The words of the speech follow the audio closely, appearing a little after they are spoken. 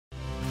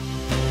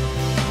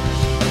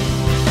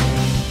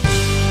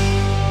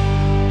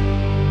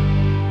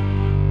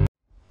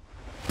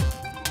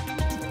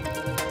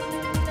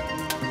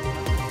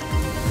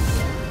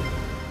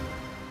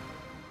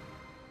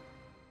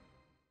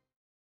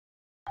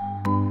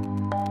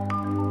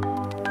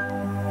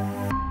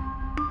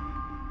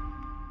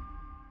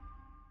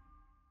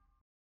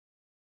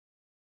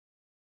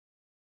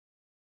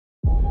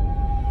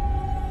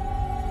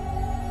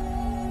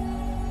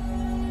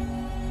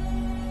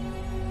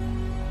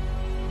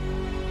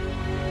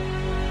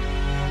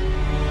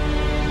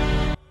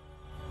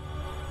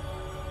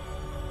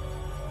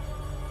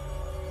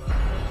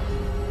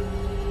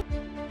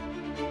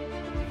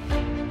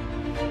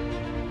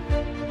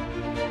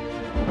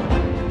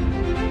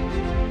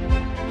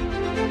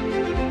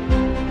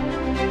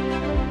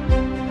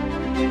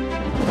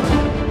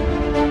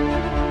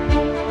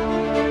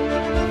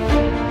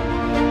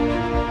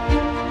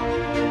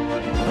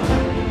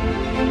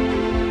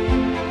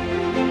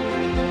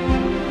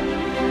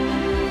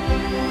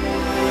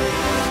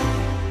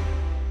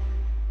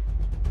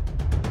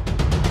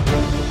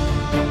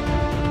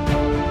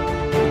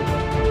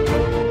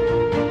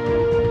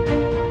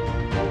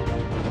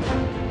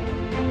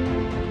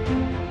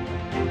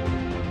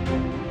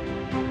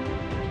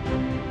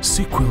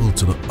sequel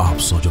to the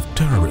upsurge of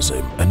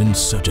terrorism and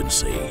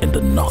insurgency in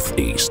the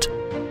Northeast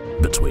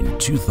between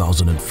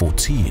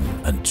 2014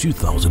 and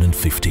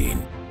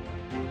 2015.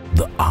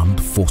 The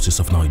armed forces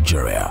of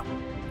Nigeria,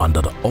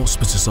 under the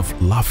auspices of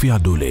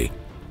Lafiya Dole,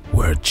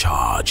 were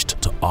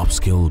charged to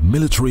upscale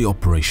military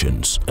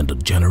operations in the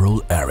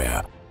general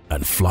area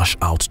and flush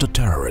out the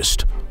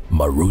terrorists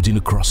marauding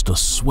across the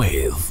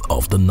swathe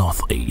of the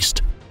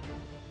Northeast.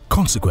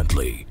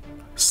 Consequently,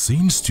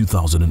 since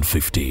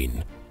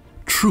 2015,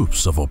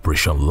 troops of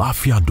Operation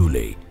Lafiya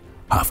Dole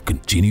have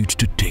continued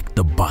to take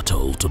the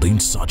battle to the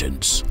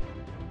insurgents,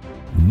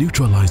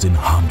 neutralizing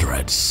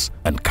hundreds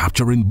and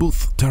capturing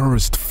both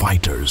terrorist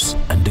fighters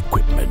and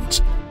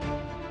equipment.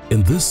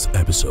 In this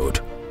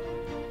episode,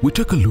 we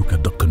take a look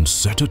at the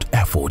concerted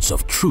efforts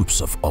of troops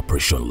of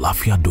Operation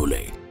Lafiya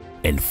Dole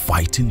in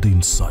fighting the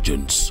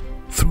insurgents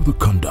through the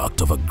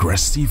conduct of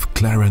aggressive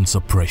clearance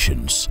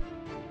operations,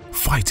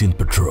 fighting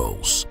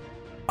patrols,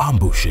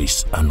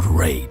 ambushes and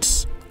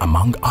raids,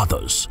 among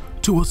others,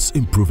 towards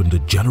improving the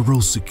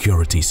general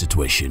security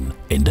situation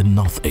in the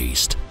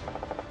Northeast.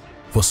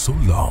 For so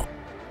long,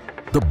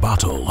 the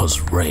battle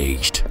has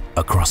raged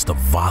across the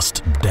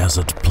vast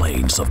desert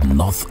plains of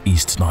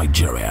northeast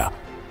Nigeria,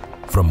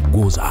 from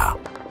Goza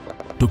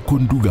to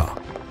Kunduga,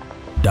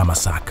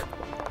 Damasak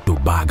to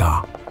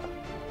Baga.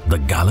 The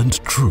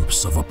gallant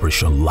troops of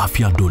Operation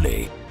Lafiya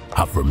Dole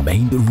have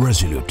remained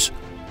resolute,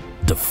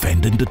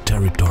 defending the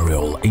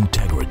territorial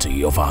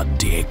integrity of our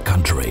dear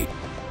country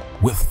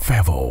with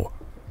fervor,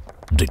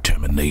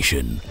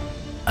 determination,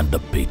 and the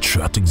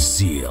patriotic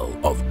zeal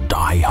of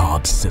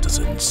die-hard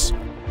citizens.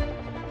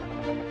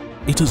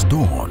 It is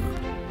dawn,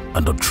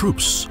 and the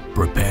troops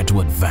prepare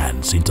to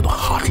advance into the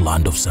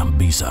heartland of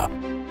Sambisa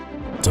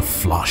to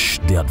flush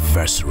the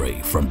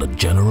adversary from the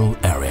general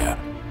area.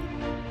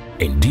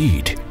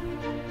 Indeed,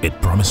 it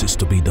promises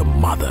to be the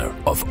mother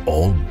of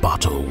all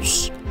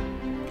battles,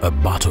 a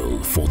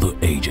battle for the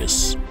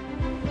ages,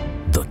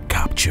 the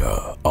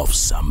capture of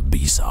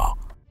Sambisa.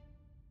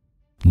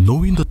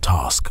 Knowing the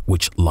task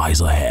which lies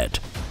ahead,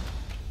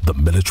 the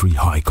military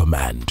high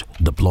command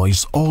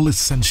deploys all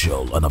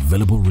essential and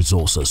available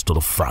resources to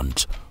the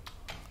front,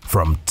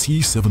 from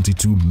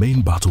T-72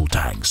 main battle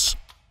tanks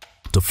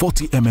to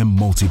 40mm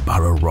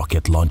multi-barrel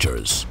rocket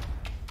launchers,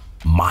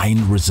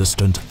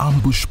 mine-resistant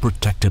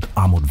ambush-protected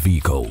armored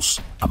vehicles,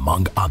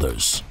 among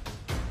others.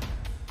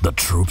 The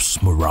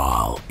troops'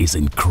 morale is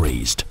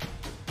increased.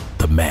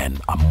 The men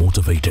are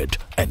motivated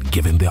and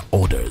given their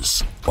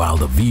orders, while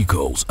the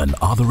vehicles and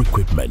other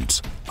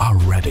equipment are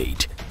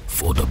readied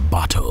for the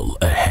battle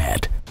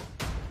ahead.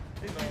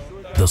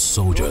 The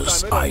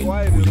soldiers are in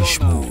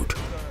bullish mood.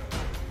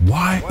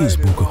 Why is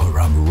Boko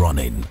Haram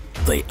running,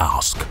 they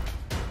ask.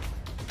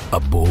 A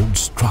bold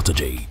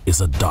strategy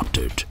is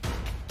adopted.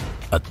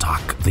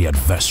 Attack the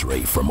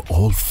adversary from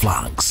all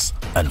flanks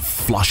and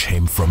flush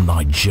him from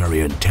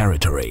Nigerian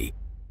territory.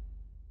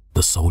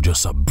 The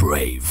soldiers are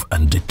brave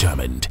and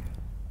determined.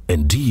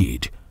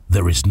 Indeed,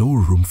 there is no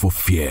room for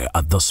fear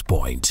at this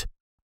point.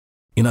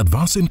 In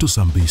advancing to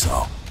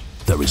Sambisa,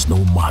 there is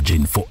no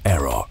margin for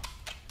error.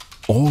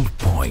 All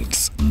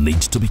points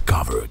need to be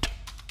covered.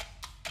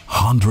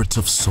 Hundreds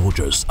of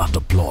soldiers are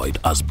deployed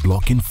as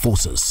blocking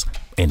forces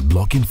in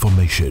blocking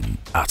formation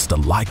at the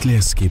likely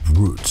escape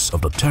routes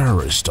of the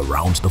terrorists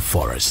around the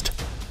forest.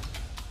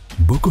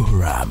 Boko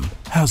Haram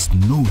has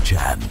no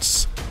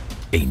chance.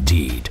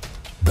 Indeed,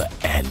 the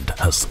end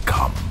has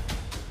come.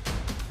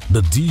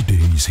 The D-Day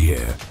is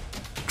here.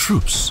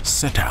 Troops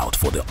set out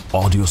for the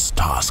arduous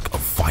task of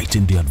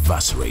fighting the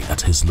adversary at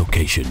his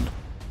location.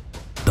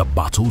 The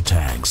battle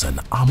tanks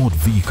and armored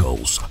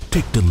vehicles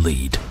take the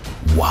lead,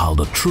 while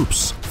the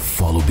troops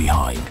follow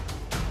behind.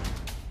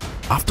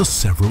 After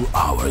several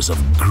hours of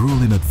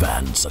grueling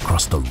advance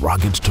across the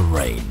rugged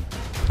terrain,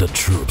 the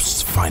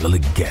troops finally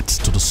get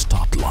to the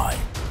start line.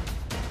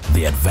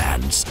 The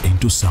advance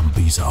into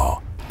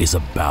Sambisa is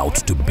about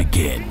to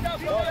begin,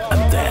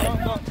 and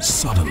then,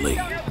 suddenly,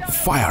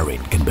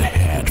 firing can be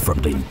heard from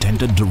the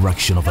intended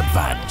direction of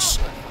advance.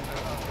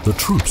 The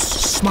troops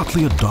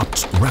smartly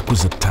adopt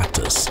requisite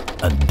tactics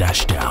and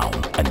dash down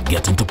and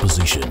get into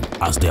position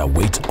as they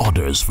await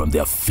orders from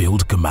their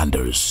field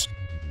commanders.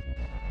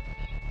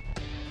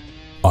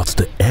 At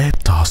the Air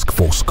Task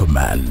Force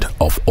Command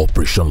of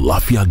Operation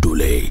Lafiya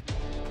Dole,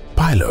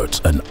 pilots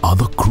and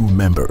other crew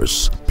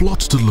members plot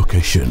the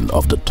location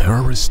of the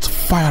terrorist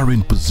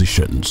firing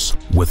positions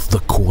with the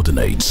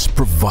coordinates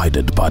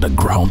provided by the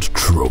ground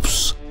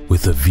troops,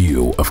 with a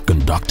view of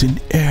conducting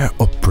air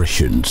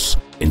operations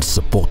in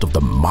support of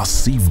the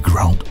massive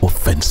ground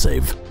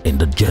offensive in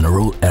the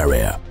general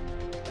area.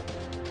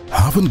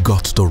 Having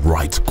got the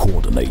right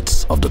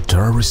coordinates of the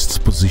terrorists'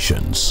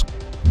 positions,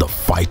 the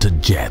fighter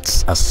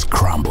jets are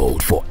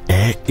scrambled for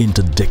air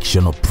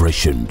interdiction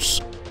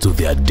operations to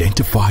the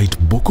identified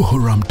Boko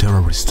Haram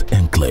terrorist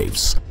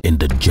enclaves in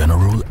the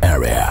general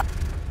area.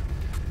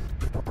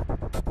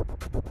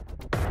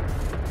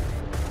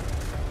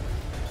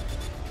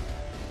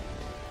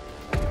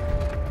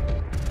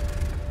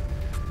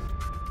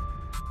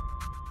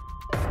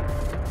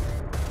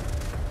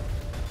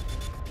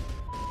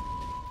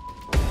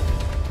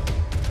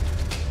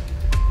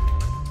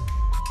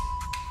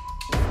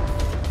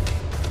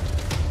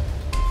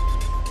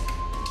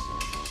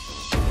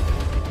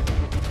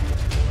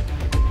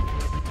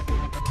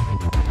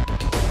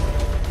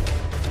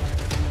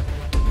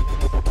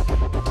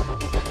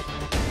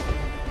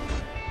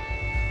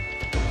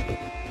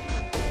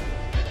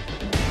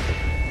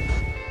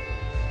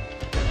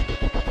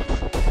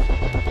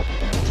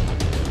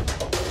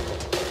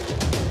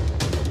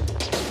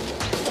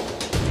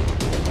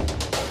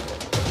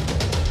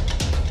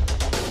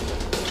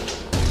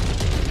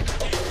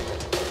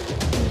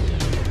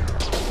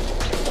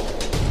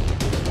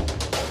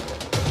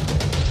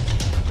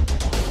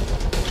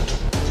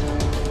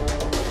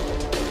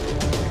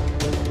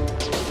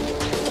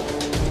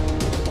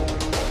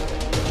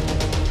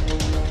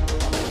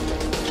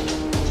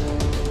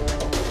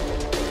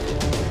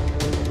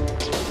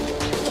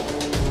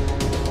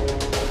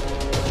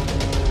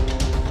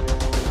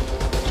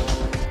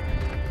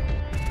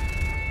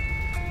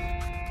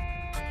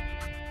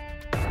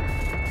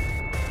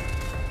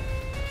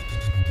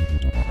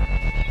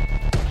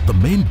 the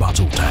main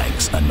battle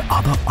tanks and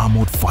other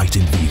armored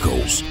fighting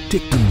vehicles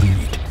take the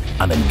lead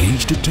and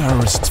engage the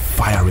terrorists'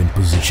 firing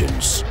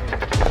positions.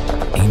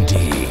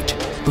 Indeed,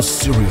 the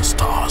serious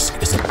task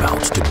is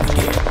about to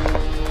begin.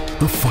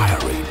 The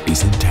firing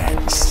is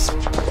intense,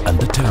 and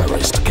the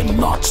terrorists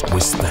cannot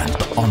withstand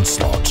the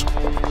onslaught.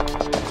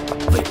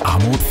 The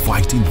armored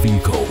fighting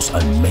vehicles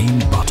and main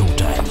battle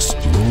tanks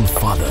roll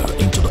further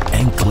into the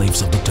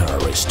enclaves of the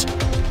terrorists,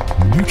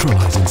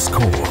 neutralizing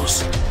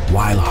scores,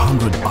 while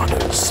 100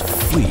 others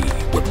flee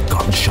with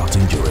gunshot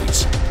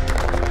injuries.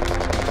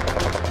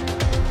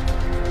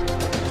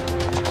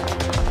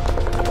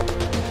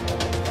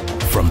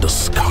 From the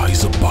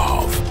skies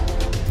above,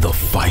 the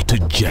fighter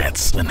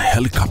jets and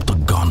helicopter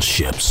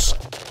gunships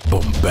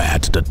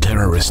bombard the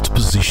terrorist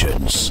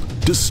positions,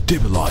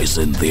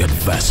 destabilizing the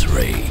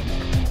adversary.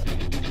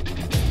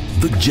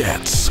 The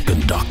jets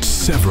conduct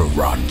several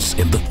runs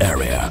in the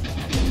area,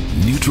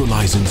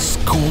 neutralizing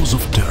scores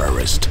of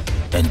terrorists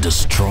and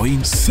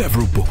destroying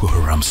several Boko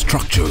Haram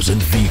structures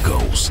and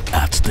vehicles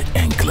at the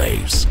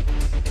enclaves.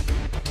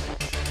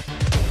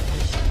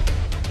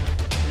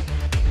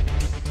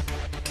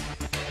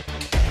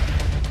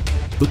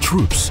 The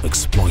troops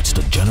exploit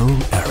the general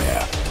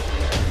area.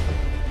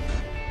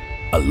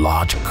 A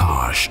large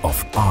cache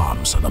of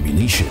arms and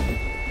ammunition,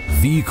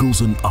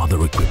 vehicles and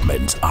other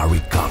equipment are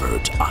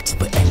recovered at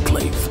the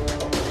enclave.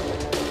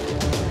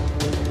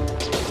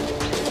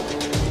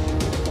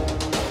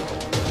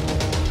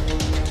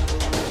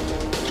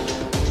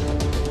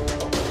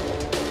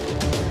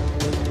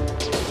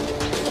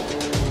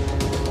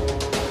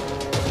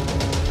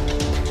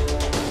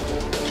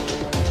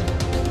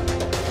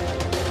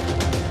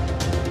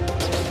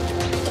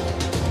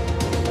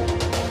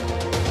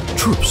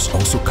 Troops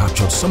also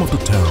captured some of the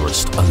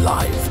terrorists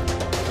alive.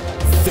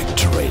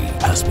 Victory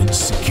has been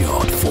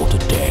secured for the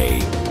day.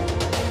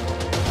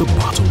 The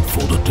battle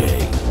for the day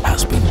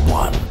has been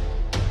won.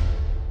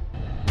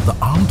 The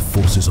armed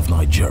forces of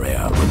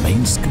Nigeria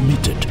remains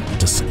committed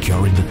to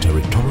securing the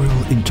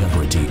territorial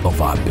integrity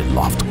of our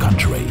beloved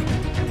country.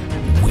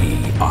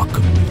 We are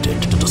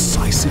committed to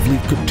decisively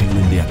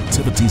curtailing the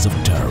activities of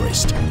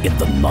terrorists in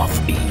the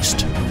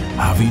Northeast,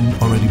 having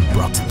already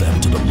brought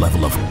them to the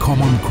level of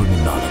common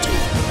criminality.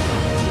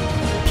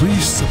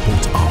 Please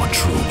support our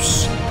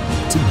troops.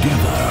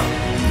 Together,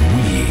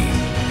 we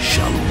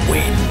shall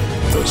win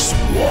this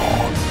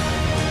war.